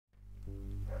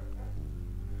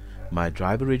My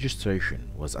driver registration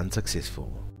was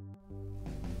unsuccessful.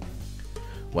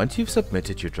 Once you've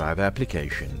submitted your driver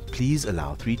application, please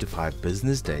allow 3 to 5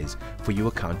 business days for your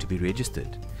account to be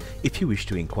registered. If you wish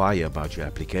to inquire about your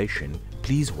application,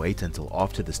 please wait until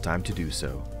after this time to do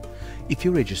so. If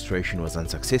your registration was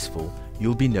unsuccessful,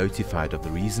 you'll be notified of the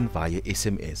reason via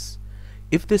SMS.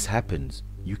 If this happens,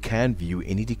 you can view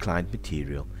any declined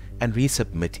material and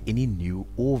resubmit any new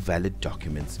or valid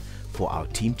documents for our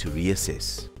team to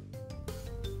reassess.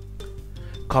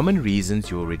 Common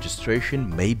reasons your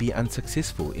registration may be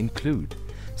unsuccessful include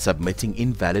submitting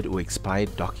invalid or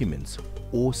expired documents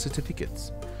or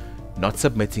certificates, not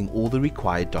submitting all the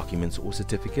required documents or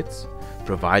certificates,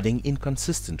 providing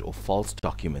inconsistent or false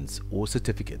documents or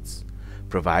certificates,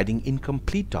 providing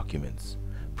incomplete documents,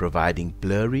 providing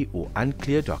blurry or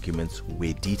unclear documents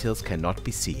where details cannot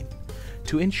be seen.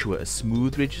 To ensure a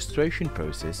smooth registration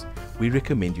process, we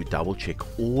recommend you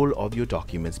double-check all of your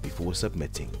documents before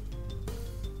submitting.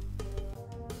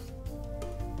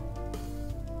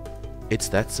 It's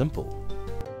that simple.